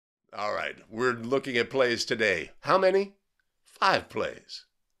All right, we're looking at plays today. How many? 5 plays.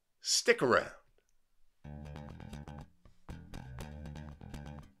 Stick around.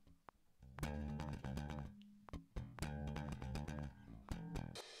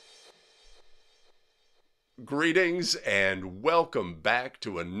 Greetings and welcome back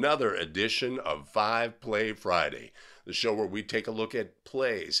to another edition of 5 Play Friday, the show where we take a look at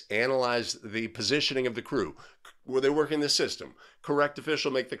plays, analyze the positioning of the crew, were they working the system, correct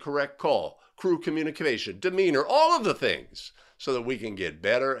official make the correct call, crew communication, demeanor, all of the things, so that we can get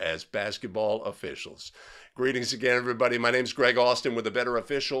better as basketball officials. Greetings again, everybody. My name's Greg Austin with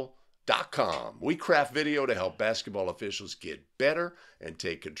thebetterofficial.com. We craft video to help basketball officials get better and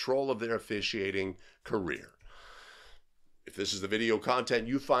take control of their officiating career. If this is the video content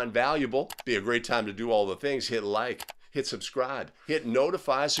you find valuable, be a great time to do all the things. Hit like, hit subscribe, hit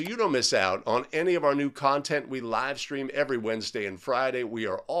notify so you don't miss out on any of our new content. We live stream every Wednesday and Friday. We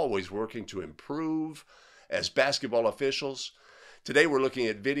are always working to improve as basketball officials. Today we're looking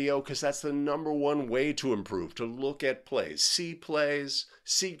at video because that's the #1 way to improve, to look at plays, see crews,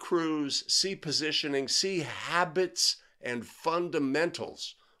 see positioning, see habits and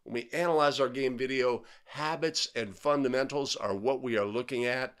fundamentals. When we analyze our game video, habits and fundamentals are what we are looking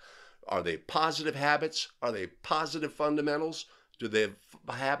at. Are they positive habits? Are they positive fundamentals? Do the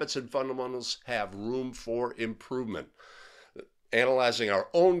habits and fundamentals have room for improvement? Analyzing our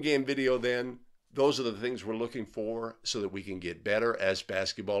own game video then, those are the things we're looking for so that we can get better as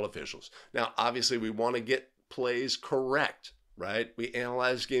basketball officials. Now, obviously, we want to get plays correct, right? We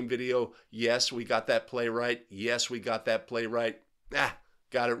analyze game video. Yes, we got that play right. Yes, we got that play right.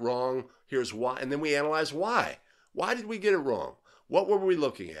 Got it wrong. Here's why. And then we analyze why. Why did we get it wrong? What were we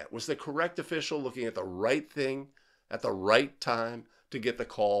looking at? Was the correct official looking at the right thing at the right time to get the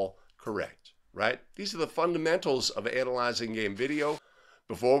call correct, right? These are the fundamentals of analyzing game video.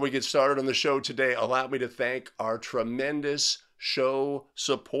 Before we get started on the show today, allow me to thank our tremendous show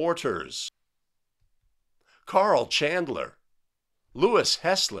supporters. Carl Chandler, Lewis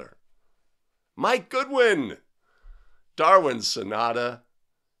Hesler, Mike Goodwin, Darwin Sanada,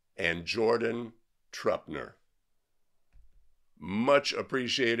 and Jordan Truppner. Much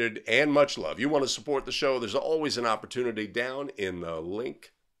appreciated and much love. You want to support the show, there's always an opportunity down in the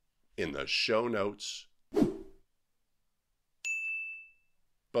link in the show notes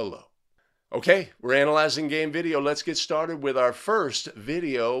below. Okay, we're analyzing game video. Let's get started with our first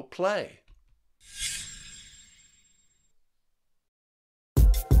video play.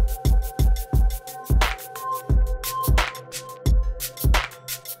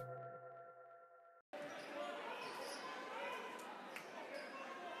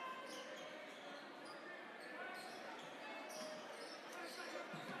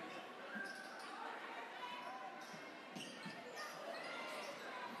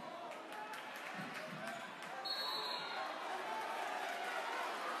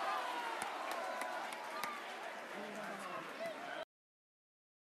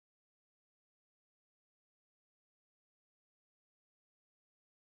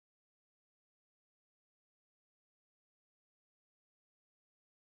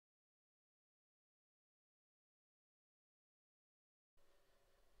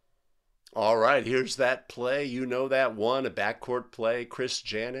 All right, here's that play. You know that one, a backcourt play. Chris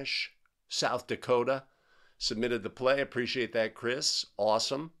Janish, South Dakota, submitted the play. Appreciate that, Chris.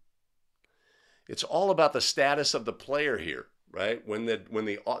 Awesome. It's all about the status of the player here, right? When the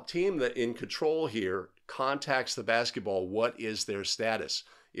team that in control here contacts the basketball, what is their status?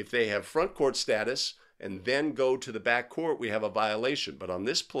 If they have front court status and then go to the backcourt, we have a violation. But on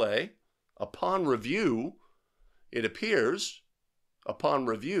this play, upon review, it appears, upon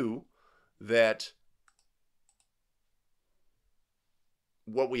review, that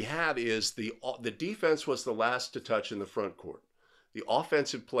what we have is the defense was the last to touch in the front court. The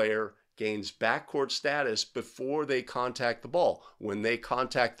offensive player gains backcourt status before they contact the ball. When they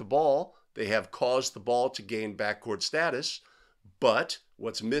contact the ball, they have caused the ball to gain backcourt status, but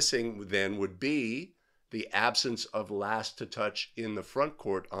what's missing then would be the absence of last to touch in the front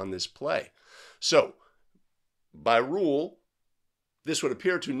court on this play. So, by rule, this would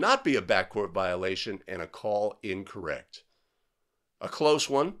appear to not be a backcourt violation and a call incorrect. A close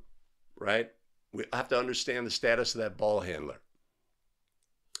one, right? We have to understand the status of that ball handler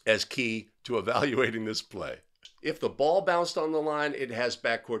as key to evaluating this play. If the ball bounced on the line, it has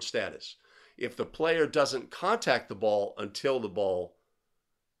backcourt status. If the player doesn't contact the ball until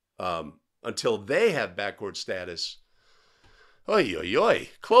they have backcourt status,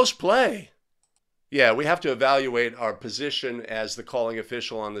 close play. Yeah, we have to evaluate our position as the calling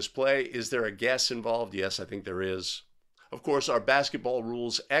official on this play. Is there a guess involved? Yes, I think there is. Of course, our basketball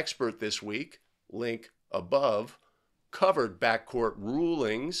rules expert this week, link above, covered backcourt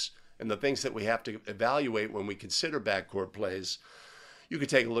rulings and the things that we have to evaluate when we consider backcourt plays. You can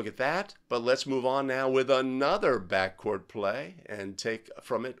take a look at that, but let's move on now with another backcourt play and take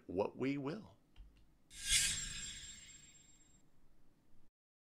from it what we will.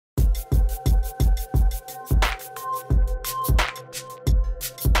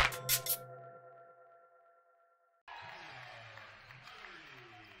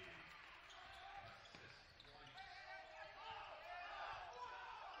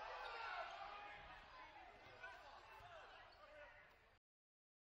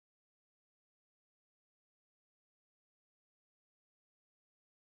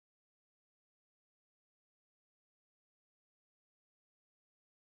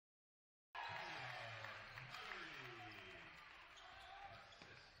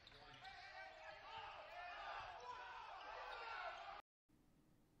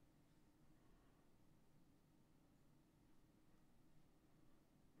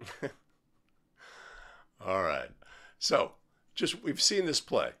 All right. So, we've seen this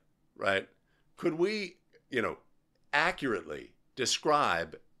play, right? Could we, accurately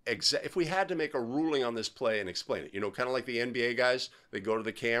describe if we had to make a ruling on this play and explain it, kind of like the NBA guys, they go to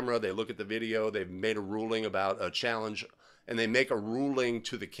the camera, they look at the video, they've made a ruling about a challenge, and they make a ruling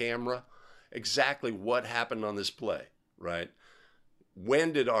to the camera exactly what happened on this play, right?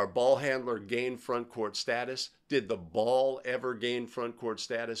 When did our ball handler gain front court status? Did the ball ever gain front court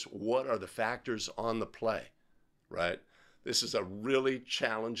status? What are the factors on the play, right? This is a really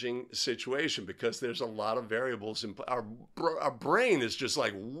challenging situation because there's a lot of variables in play. Our brain is just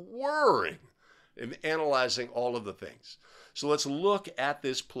like whirring and analyzing all of the things. So let's look at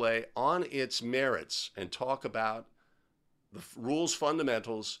this play on its merits and talk about the rules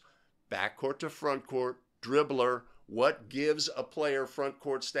fundamentals, backcourt to front court, dribbler, what gives a player front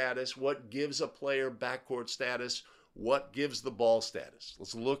court status, what gives a player backcourt status, what gives the ball status.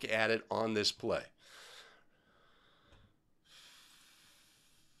 Let's look at it on this play.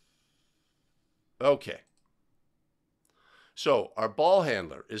 Okay. So our ball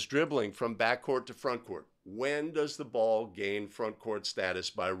handler is dribbling from backcourt to front court. When does the ball gain front court status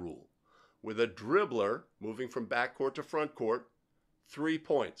by rule? With a dribbler moving from backcourt to front court, 3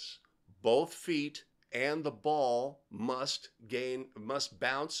 points. Both feet and the ball must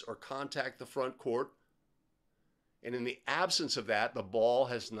bounce or contact the front court. And in the absence of that, the ball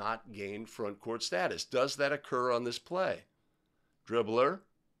has not gained front court status. Does that occur on this play? Dribbler,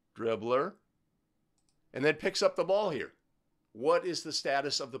 and then picks up the ball here. What is the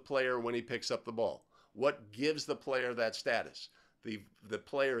status of the player when he picks up the ball? What gives the player that status? The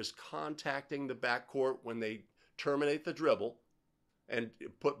player is contacting the backcourt when they terminate the dribble and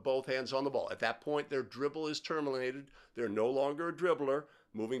put both hands on the ball. At that point, their dribble is terminated. They're no longer a dribbler.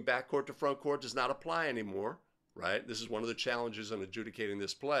 Moving backcourt to front court does not apply anymore, right? This is one of the challenges in adjudicating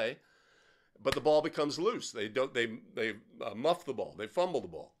this play. But the ball becomes loose. They muff the ball. They fumble the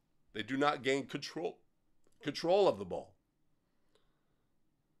ball. They do not gain control of the ball.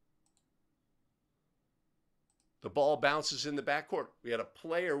 The ball bounces in the backcourt. We had a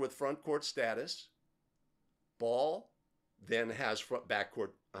player with front court status. Ball then has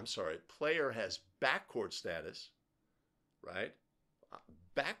player has backcourt status, right?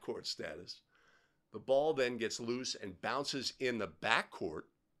 Backcourt status. The ball then gets loose and bounces in the backcourt.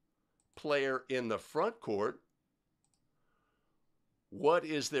 Player in the front court. What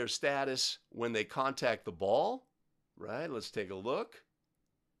is their status when they contact the ball? Right? Let's take a look.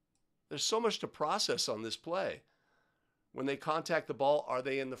 There's so much to process on this play. When they contact the ball, are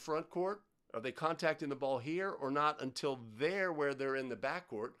they in the front court? Are they contacting the ball here or not until where they're in the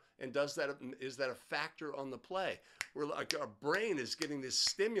backcourt? And is that a factor on the play? Our brain is getting this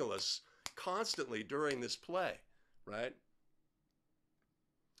stimulus constantly during this play, right?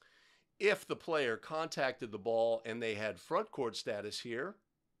 If the player contacted the ball and they had front court status here,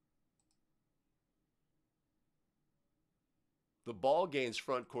 the ball gains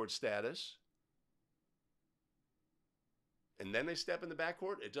front court status, and then they step in the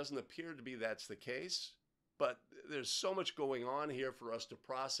backcourt. It doesn't appear to be that's the case, but there's so much going on here for us to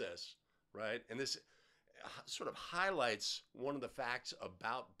process, right? And this sort of highlights one of the facts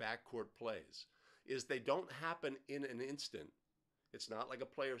about backcourt plays is they don't happen in an instant. It's not like a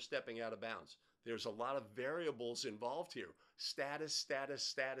player stepping out of bounds. There's a lot of variables involved here. Status.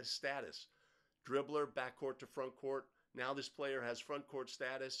 Dribbler, backcourt to front court. Now this player has front court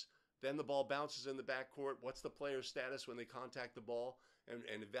status. Then the ball bounces in the backcourt. What's the player's status when they contact the ball?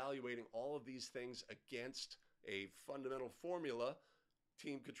 And evaluating all of these things against a fundamental formula,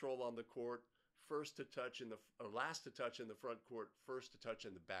 team control on the court, first to touch in the, or last to touch in the front court, first to touch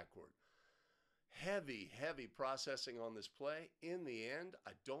in the backcourt. Heavy processing on this play. In the end,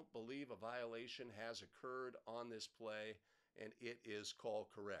 I don't believe a violation has occurred on this play, and it is called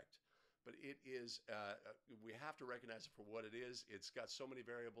correct. But it is, we have to recognize it for what it is. It's got so many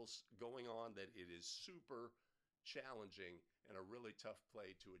variables going on that it is super challenging and a really tough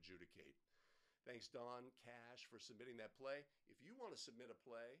play to adjudicate. Thanks, Don Cash, for submitting that play. If you want to submit a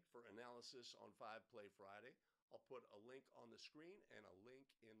play for analysis on 5 Play Friday, I'll put a link on the screen and a link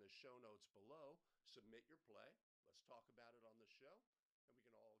in the show notes below. Submit your play. Let's talk about it on the show, and we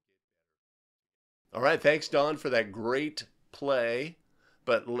can all get better. All right, thanks, Don, for that great play.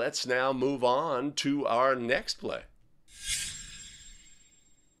 But let's now move on to our next play.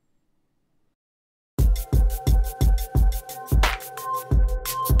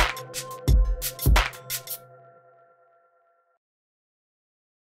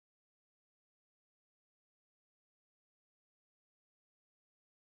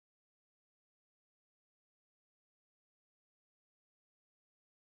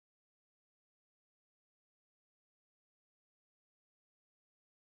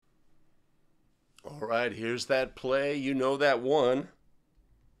 All right, here's that play. You know that one.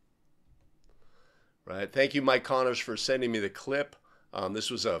 Right. Thank you, Mike Connors, for sending me the clip. This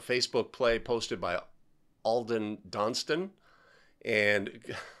was a Facebook play posted by Alden Donston and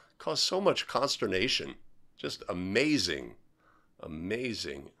caused so much consternation. Just amazing.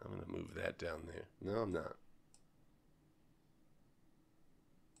 Amazing. I'm going to move that down there. No, I'm not.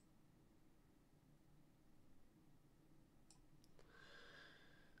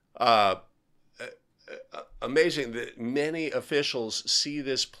 Amazing that many officials see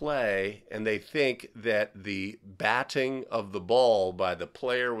this play and they think that the batting of the ball by the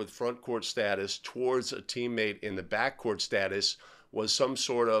player with front court status towards a teammate in the backcourt status was some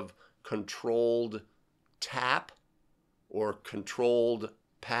sort of controlled tap or controlled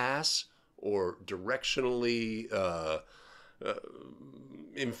pass or directionally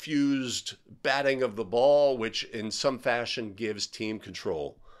infused batting of the ball, which in some fashion gives team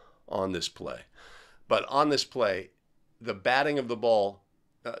control on this play. But on this play, the batting of the ball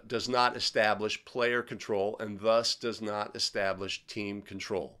does not establish player control and thus does not establish team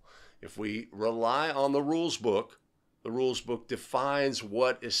control. If we rely on the rules book defines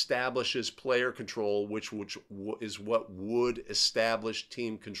what establishes player control, which is what would establish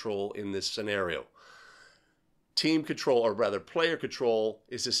team control in this scenario. Team control, or rather player control,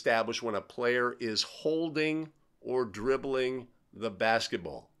 is established when a player is holding or dribbling the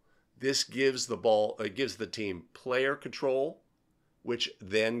basketball. This gives the team player control, which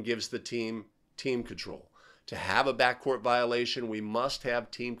then gives the team control. To have a backcourt violation, we must have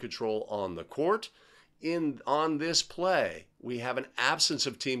team control on the court. On this play, we have an absence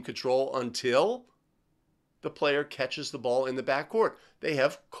of team control until the player catches the ball in the backcourt. They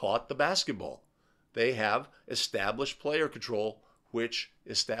have caught the basketball. They have established player control, which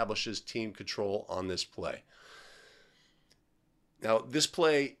establishes team control on this play. Now, this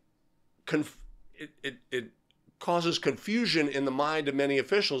play it causes confusion in the mind of many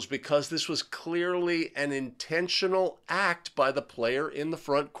officials because this was clearly an intentional act by the player in the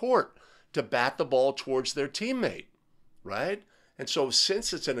front court to bat the ball towards their teammate, right? And so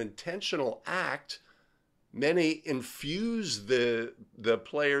since it's an intentional act, many infuse the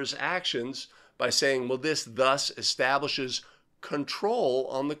player's actions by saying, well, this thus establishes control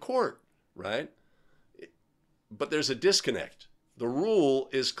on the court, right? But there's a disconnect. The rule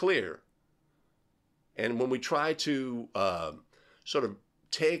is clear. And when we try to sort of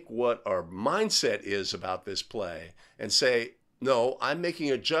take what our mindset is about this play and say, no, I'm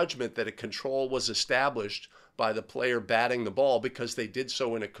making a judgment that a control was established by the player batting the ball because they did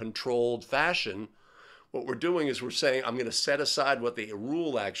so in a controlled fashion, what we're doing is we're saying, I'm going to set aside what the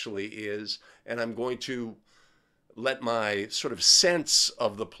rule actually is, and I'm going to let my sort of sense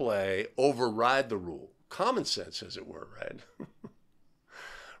of the play override the rule. Common sense, as it were, right?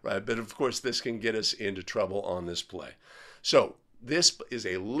 Right, but of course this can get us into trouble on this play. So this is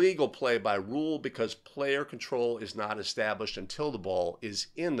a legal play by rule because player control is not established until the ball is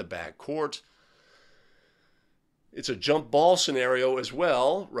in the backcourt. It's a jump ball scenario as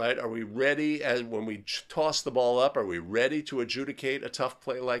well, right? Are we ready, as when we toss the ball up, are we ready to adjudicate a tough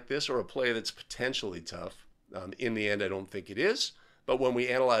play like this or a play that's potentially tough? In the end, I don't think it is. But when we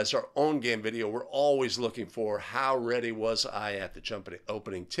analyze our own game video, we're always looking for how ready was I at the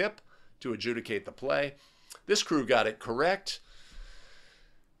opening tip to adjudicate the play. This crew got it correct,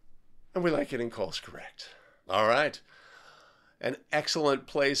 and we like getting calls correct. All right. An excellent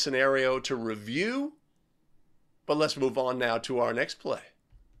play scenario to review, but let's move on now to our next play.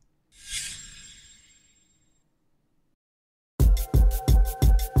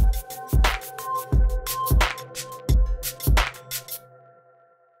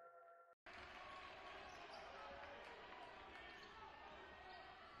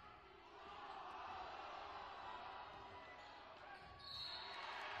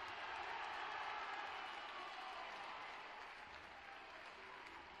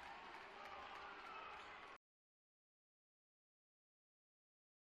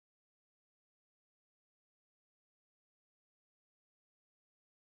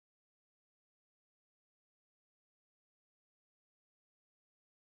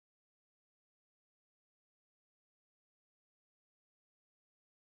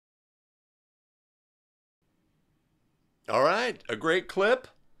 All right, a great clip.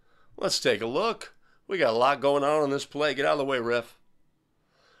 Let's take a look. We got a lot going on this play. Get out of the way, ref.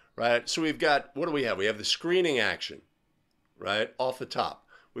 Right, so we've got, what do we have? We have the screening action, right, off the top.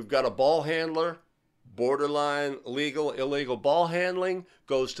 We've got a ball handler, borderline legal, illegal ball handling,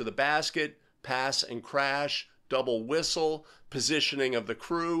 goes to the basket, pass and crash, double whistle, positioning of the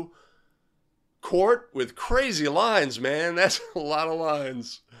crew. Court with crazy lines, man. That's a lot of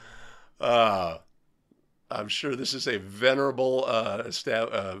lines. I'm sure this is a venerable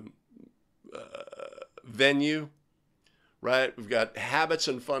venue, right? We've got habits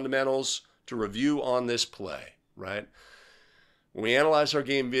and fundamentals to review on this play, right? When we analyze our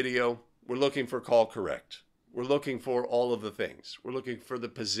game video, we're looking for call correct. We're looking for all of the things. We're looking for the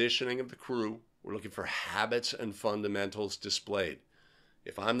positioning of the crew. We're looking for habits and fundamentals displayed.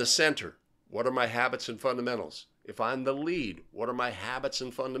 If I'm the center, what are my habits and fundamentals? If I'm the lead, what are my habits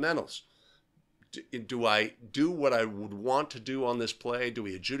and fundamentals? Do I do what I would want to do on this play? Do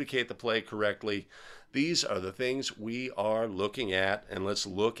we adjudicate the play correctly? These are the things we are looking at, and let's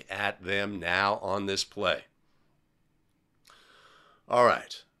look at them now on this play. All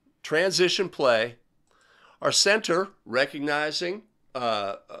right, transition play. Our center, recognizing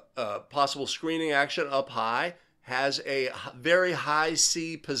possible screening action up high, has a very high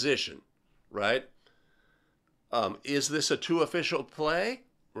C position, right? Is this a two official play?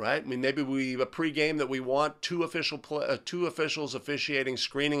 Right? I mean, maybe we pregame that we want two officials officiating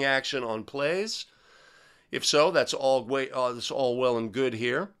screening action on plays. If so, that's all well and good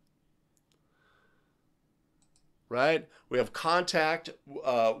here. Right? We have contact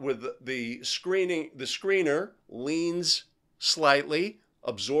with the screening. The screener leans slightly,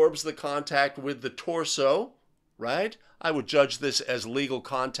 absorbs the contact with the torso. Right? I would judge this as legal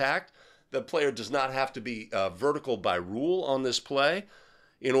contact. The player does not have to be vertical by rule on this play.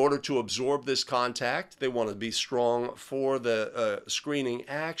 In order to absorb this contact, they want to be strong for the screening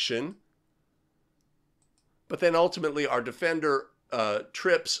action. But then ultimately our defender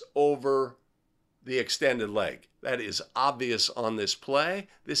trips over the extended leg. That is obvious on this play.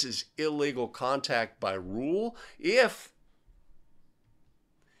 This is illegal contact by rule. If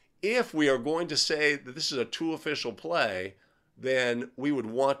we are going to say that this is a two official play, then we would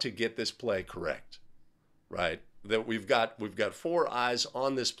want to get this play correct, right? That we've got four eyes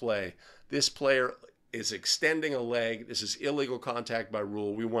on this play. This player is extending a leg. This is illegal contact by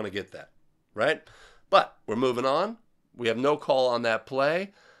rule. We want to get that, right? But we're moving on. We have no call on that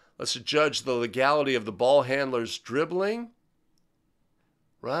play. Let's judge the legality of the ball handler's dribbling,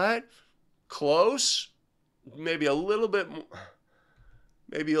 right? Close, maybe a little bit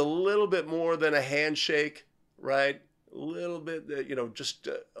more than a handshake, right? A little bit, just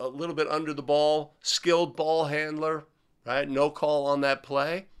a little bit under the ball, skilled ball handler, right? No call on that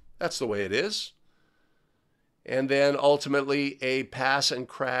play. That's the way it is. And then ultimately a pass and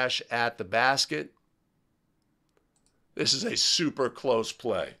crash at the basket. This is a super close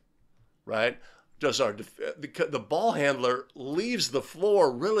play, right? The ball handler leaves the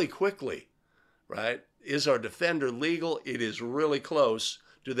floor really quickly, right? Is our defender legal? It is really close.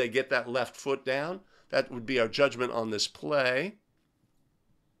 Do they get that left foot down? That would be our judgment on this play.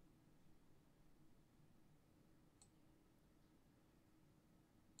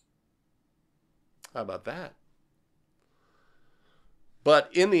 How about that? But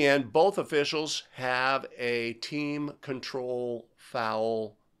in the end, both officials have a team control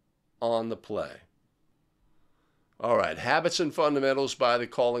foul on the play. All right, habits and fundamentals by the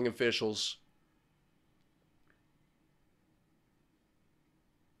calling officials.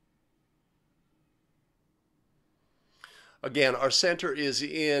 Again, our center is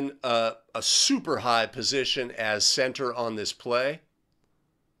in a super high position as center on this play.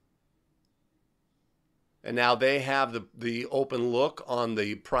 And now they have the open look on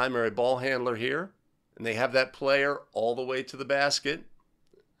the primary ball handler here. And they have that player all the way to the basket.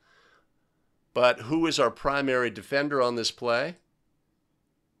 But who is our primary defender on this play?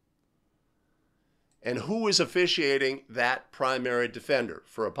 And who is officiating that primary defender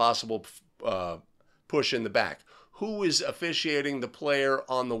for a possible push in the back? Who is officiating the player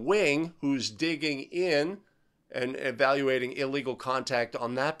on the wing who's digging in and evaluating illegal contact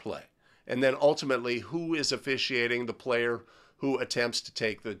on that play? And then ultimately, who is officiating the player who attempts to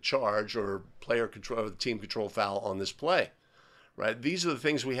take the charge or player control, or team control foul on this play? Right? These are the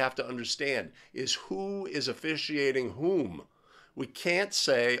things we have to understand, is who is officiating whom. We can't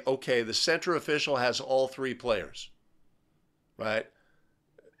say, okay, the center official has all three players, right?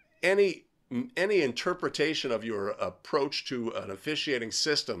 Any interpretation of your approach to an officiating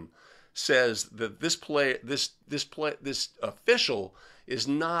system says that this official is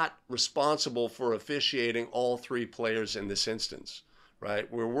not responsible for officiating all three players in this instance,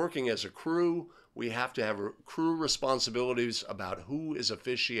 right? We're working as a crew. We have to have crew responsibilities about who is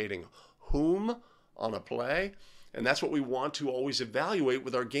officiating whom on a play. And that's what we want to always evaluate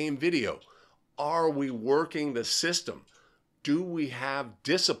with our game video. Are we working the system? Do we have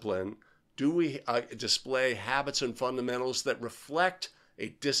discipline? Do we display habits and fundamentals that reflect a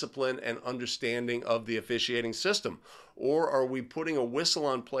discipline and understanding of the officiating system? Or are we putting a whistle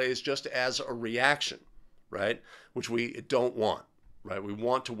on plays just as a reaction, right? Which we don't want, right? We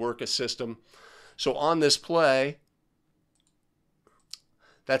want to work a system. So on this play,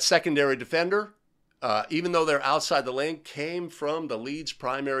 that secondary defender, even though they're outside the lane, came from the Leeds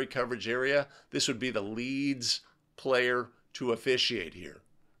primary coverage area. This would be the Leeds player to officiate here,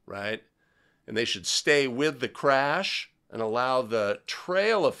 right? And they should stay with the crash and allow the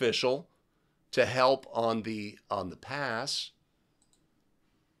trail official to help on the pass.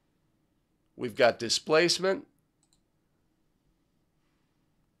 We've got displacement.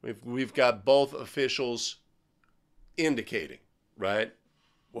 We've got both officials indicating, right?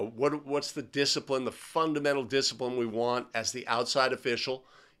 Well, what's the discipline, the fundamental discipline we want as the outside official,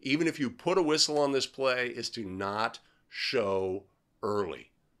 even if you put a whistle on this play, is to not show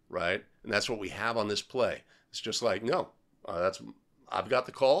early, right? And that's what we have on this play. It's just like, no, I've got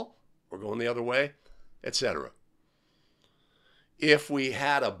the call, we're going the other way, etc. If we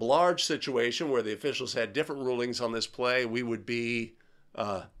had a large situation where the officials had different rulings on this play, we would be,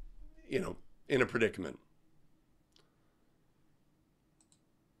 in a predicament.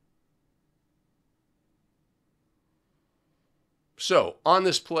 So on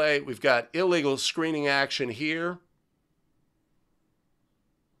this play, we've got illegal screening action here.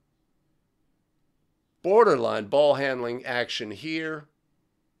 Borderline ball handling action here.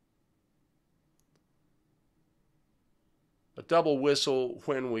 A double whistle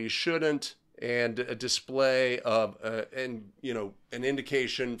when we shouldn't, and a display of an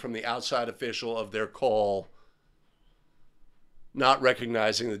indication from the outside official of their call not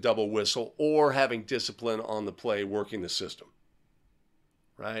recognizing the double whistle or having discipline on the play, working the system.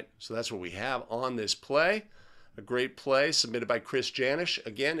 Right? So that's what we have on this play. A great play submitted by Chris Janish.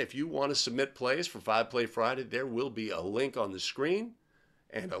 Again, if you want to submit plays for 5 Play Friday, there will be a link on the screen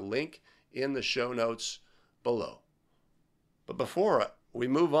and a link in the show notes below. But before we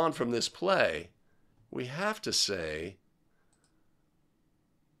move on from this play, we have to say,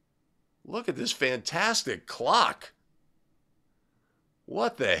 look at this fantastic clock.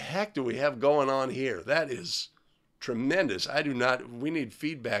 What the heck do we have going on here? That is tremendous. We need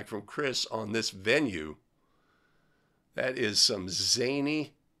feedback from Chris on this venue. That is some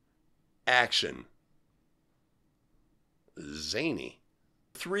zany action. Zany.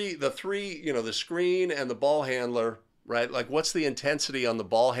 The screen and the ball handler, right? Like, what's the intensity on the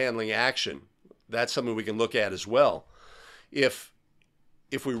ball handling action? That's something we can look at as well. If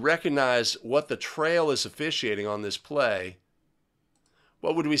we recognize what the trail is officiating on this play,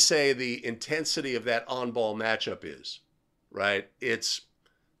 what would we say the intensity of that on-ball matchup is, right? It's,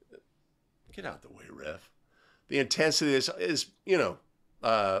 get out the way, ref. The intensity is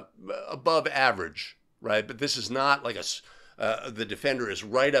above average, right? But this is not like the defender is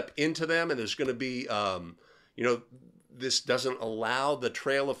right up into them, and there's going to be, this doesn't allow the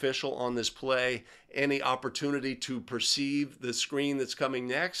trail official on this play any opportunity to perceive the screen that's coming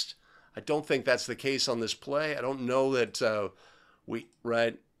next. I don't think that's the case on this play. I don't know that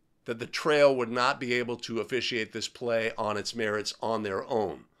that the trail would not be able to officiate this play on its merits on their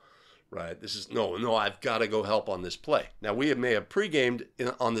own, right? This is, no, I've got to go help on this play. Now, we may have pre-gamed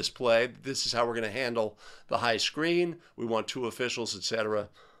on this play. This is how we're going to handle the high screen. We want 2 officials, etc.,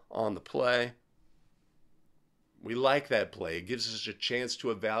 on the play. We like that play. It gives us a chance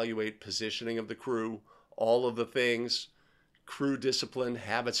to evaluate positioning of the crew, all of the things, crew discipline,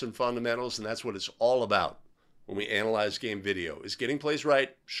 habits, and fundamentals, and that's what it's all about. When we analyze game video, is getting plays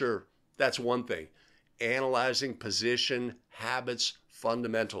right? Sure, that's one thing. Analyzing position, habits,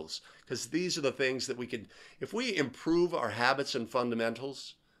 fundamentals, because these are the things that we can, if we improve our habits and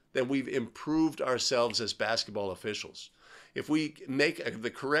fundamentals, then we've improved ourselves as basketball officials. If we make the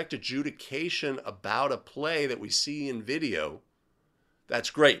correct adjudication about a play that we see in video,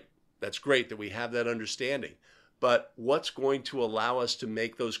 that's great. That's great that we have that understanding. But what's going to allow us to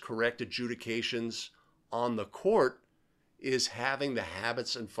make those correct adjudications on the court is having the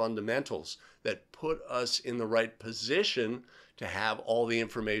habits and fundamentals that put us in the right position to have all the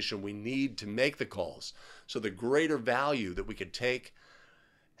information we need to make the calls. So the greater value that we could take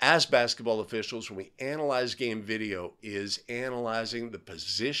as basketball officials, when we analyze game video, is analyzing the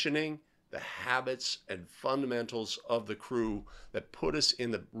positioning, the habits, and fundamentals of the crew that put us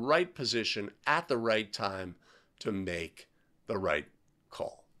in the right position at the right time to make the right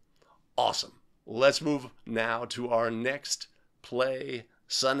call. Awesome. Let's move now to our next play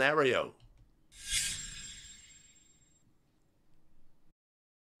scenario.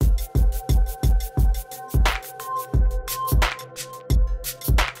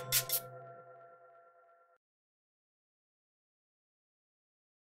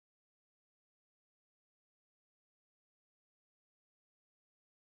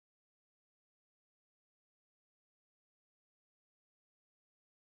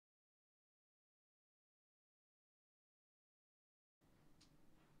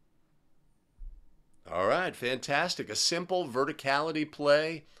 All right, fantastic. A simple verticality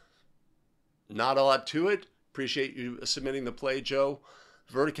play. Not a lot to it. Appreciate you submitting the play, Joe.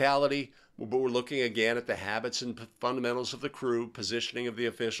 Verticality, but we're looking again at the habits and fundamentals of the crew, positioning of the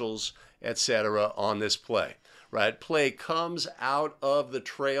officials, etc. on this play. Right? Play comes out of the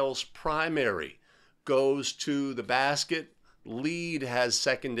trail's primary, goes to the basket. Lead has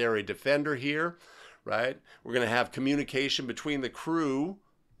secondary defender here. Right? We're going to have communication between the crew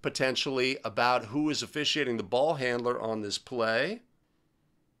potentially about who is officiating the ball handler on this play.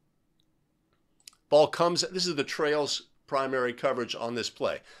 Ball comes, this is the trail's primary coverage on this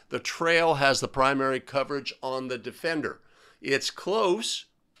play. The trail has the primary coverage on the defender. It's close,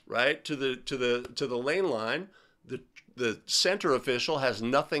 right, to the lane line. The center official has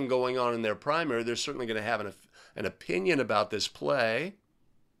nothing going on in their primary. They're certainly going to have an opinion about this play.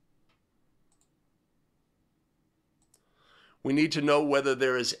 We need to know whether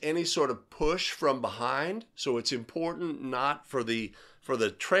there is any sort of push from behind. So it's important not for the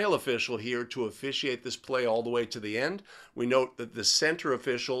trail official here to officiate this play all the way to the end. We note that the center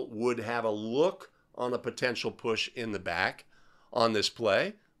official would have a look on a potential push in the back on this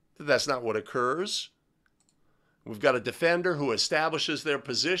play. That's not what occurs. We've got a defender who establishes their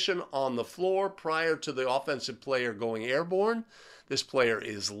position on the floor prior to the offensive player going airborne. This player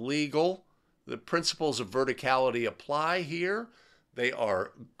is legal. The principles of verticality apply here. They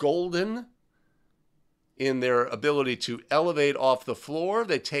are golden in their ability to elevate off the floor.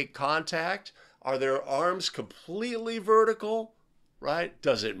 They take contact. Are their arms completely vertical? Right?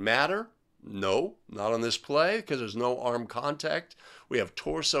 Does it matter? No, not on this play because there's no arm contact. We have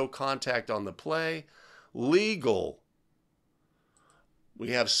torso contact on the play. Legal. We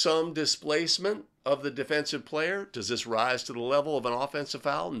have some displacement of the defensive player. Does this rise to the level of an offensive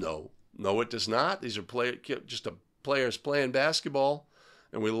foul? No. No, it does not. These are players playing basketball,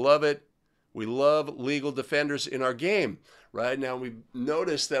 and we love it. We love legal defenders in our game. Right now, we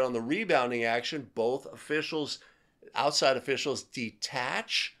notice that on the rebounding action, both officials, outside officials,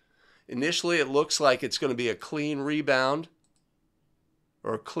 detach. Initially, it looks like it's going to be a clean rebound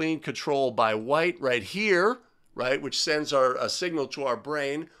or a clean control by White right here, right, which sends a signal to our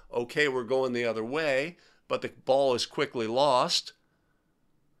brain, okay, we're going the other way, but the ball is quickly lost.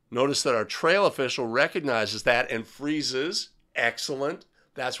 Notice that our trail official recognizes that and freezes. Excellent.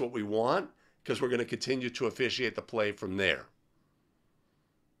 That's what we want because we're going to continue to officiate the play from there.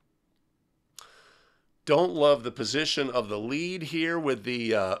 Don't love the position of the lead here with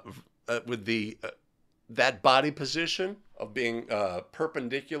that body position of being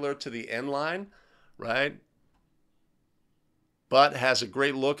perpendicular to the end line, right? But has a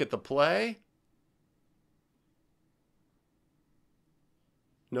great look at the play.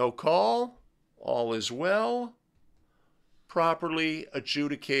 No call. All is well. Properly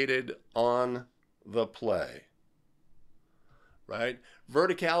adjudicated on the play. Right?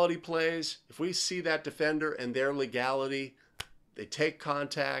 Verticality plays, if we see that defender and their legality, they take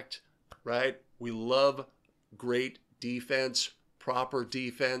contact, right? We love great defense, proper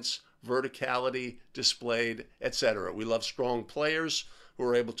defense, verticality displayed, etc. We love strong players who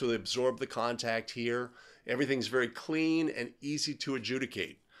are able to absorb the contact here. Everything's very clean and easy to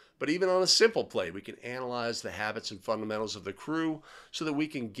adjudicate. But even on a simple play, we can analyze the habits and fundamentals of the crew so that we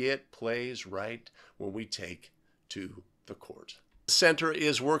can get plays right when we take to the court. The center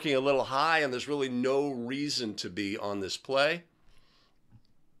is working a little high, and there's really no reason to be on this play.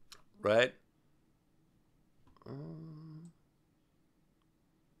 Right?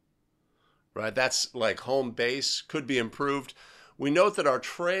 Right, that's like home base, could be improved. We note that our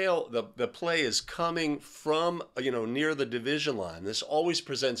trail, the play is coming from, near the division line. This always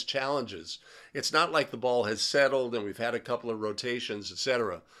presents challenges. It's not like the ball has settled and we've had a couple of rotations,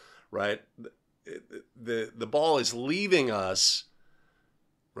 etc. Right? The ball is leaving us,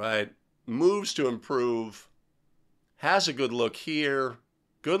 right? Moves to improve, has a good look here,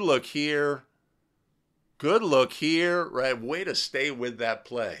 Good look here. Good look here, right? Way to stay with that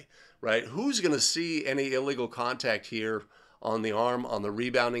play, right? Who's going to see any illegal contact here on the arm, on the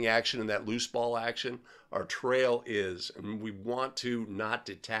rebounding action and that loose ball action? Our trail is, and we want to not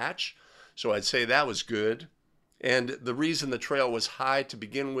detach. So I'd say that was good. And the reason the trail was high to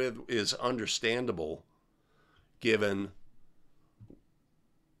begin with is understandable given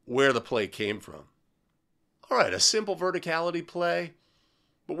where the play came from. All right, a simple verticality play.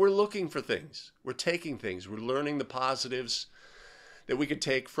 But we're looking for things. We're taking things. We're learning the positives that we could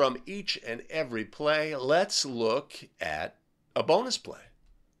take from each and every play. Let's look at a bonus play.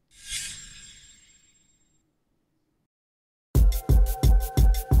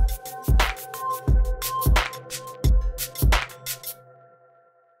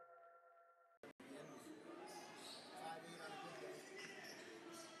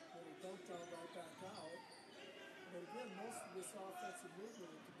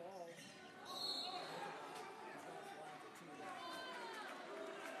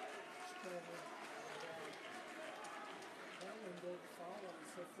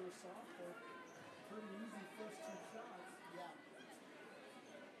 First off, but pretty easy first two shots. Yeah.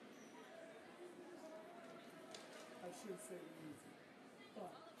 I shouldn't say easy, but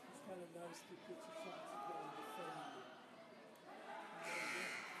it's kind of nice to get your shots and go and defend.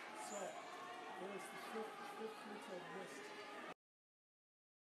 So, there's the fifth which I missed.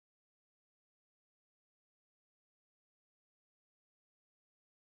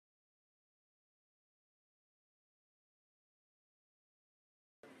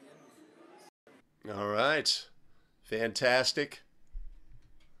 All right. Fantastic.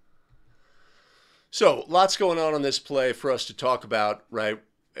 So, lots going on this play for us to talk about, right?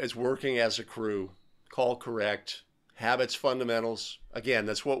 As working as a crew, call correct, habits, fundamentals. Again,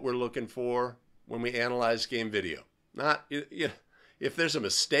 that's what we're looking for when we analyze game video. Not, if there's a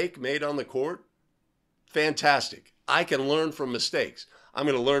mistake made on the court, fantastic. I can learn from mistakes. I'm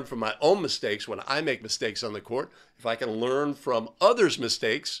going to learn from my own mistakes when I make mistakes on the court. If I can learn from others'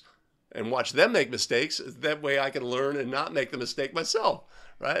 mistakes and watch them make mistakes, that way I can learn and not make the mistake myself,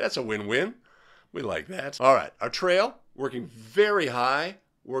 right? That's a win-win. We like that. All right, our trail, working very high,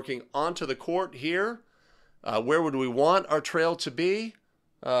 working onto the court here. Where would we want our trail to be?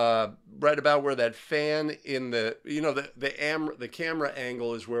 Right about where that fan in the, the camera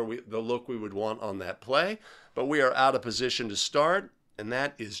angle is where the look we would want on that play. But we are out of position to start, and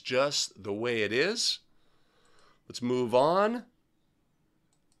that is just the way it is. Let's move on.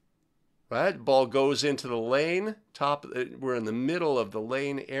 Right, ball goes into the lane. We're in the middle of the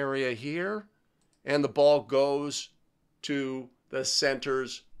lane area here, and the ball goes to the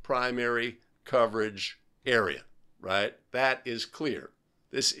center's primary coverage area. Right, that is clear.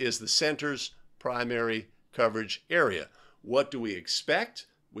 This is the center's primary coverage area. What do we expect?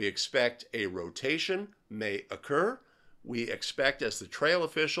 We expect a rotation may occur. We expect, as the trail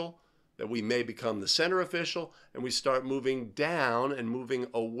official, that we may become the center official, and we start moving down and moving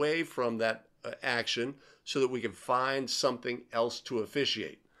away from that action so that we can find something else to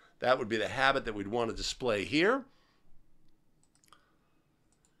officiate. That would be the habit that we'd want to display here.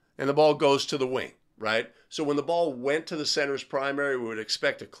 And the ball goes to the wing, right? So when the ball went to the center's primary, we would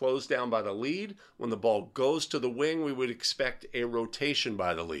expect a close down by the lead. When the ball goes to the wing, we would expect a rotation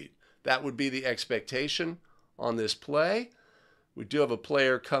by the lead. That would be the expectation on this play. We do have a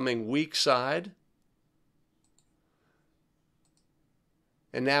player coming weak side.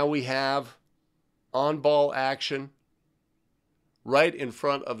 And now we have on-ball action right in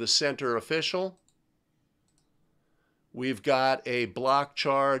front of the center official. We've got a block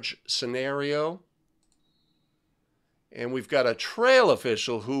charge scenario. And we've got a trail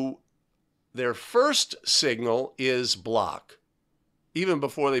official who their first signal is block, even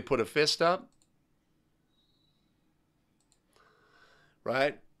before they put a fist up.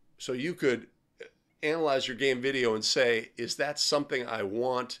 Right? So you could analyze your game video and say, is that something I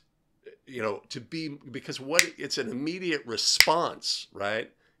want, to be, because it's an immediate response,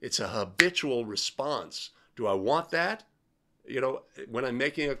 right? It's a habitual response. Do I want that? When I'm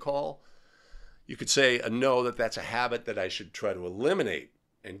making a call, you could say no, that's a habit that I should try to eliminate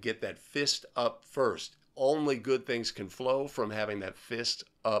and get that fist up first. Only good things can flow from having that fist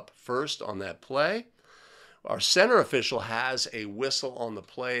up first on that play. Our center official has a whistle on the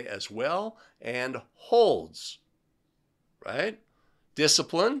play as well and holds, right?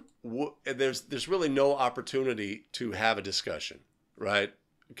 Discipline, there's really no opportunity to have a discussion, right?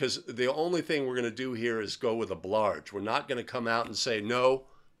 Because the only thing we're going to do here is go with a blarge. We're not going to come out and say, no,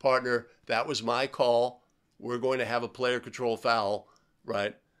 partner, that was my call. We're going to have a player control foul,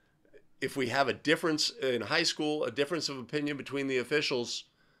 right? If we have a difference in high school, a difference of opinion between the officials,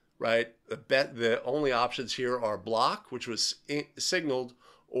 right? The only options here are block, which was signaled,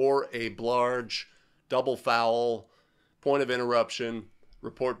 or a large double foul, point of interruption,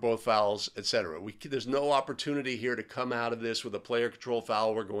 report both fouls, etc. There's no opportunity here to come out of this with a player control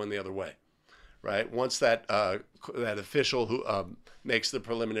foul. We're going the other way, right? Once that official who makes the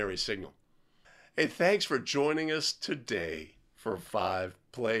preliminary signal. Hey, thanks for joining us today for 5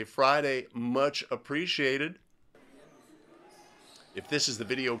 Play Friday. Much appreciated. If this is the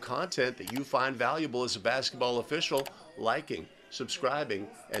video content that you find valuable as a basketball official, liking, subscribing,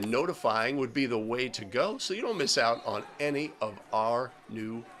 and notifying would be the way to go so you don't miss out on any of our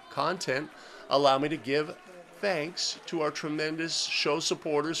new content. Allow me to give thanks to our tremendous show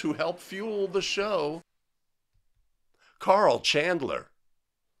supporters who help fuel the show. Carl Chandler,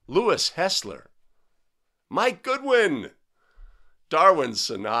 Lewis Hesler, Mike Goodwin, Darwin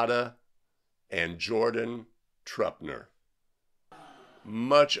Sanada, and Jordan Truppner.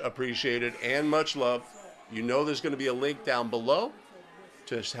 Much appreciated and much love. You know there's going to be a link down below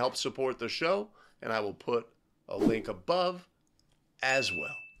to help support the show, and I will put a link above as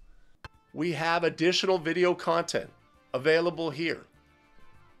well. We have additional video content available here.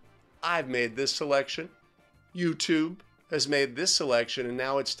 I've made this selection. YouTube has made this selection, and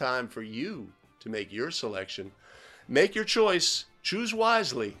now it's time for you to make your selection. Make your choice, choose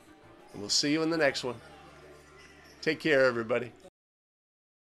wisely, and we'll see you in the next one. Take care, everybody.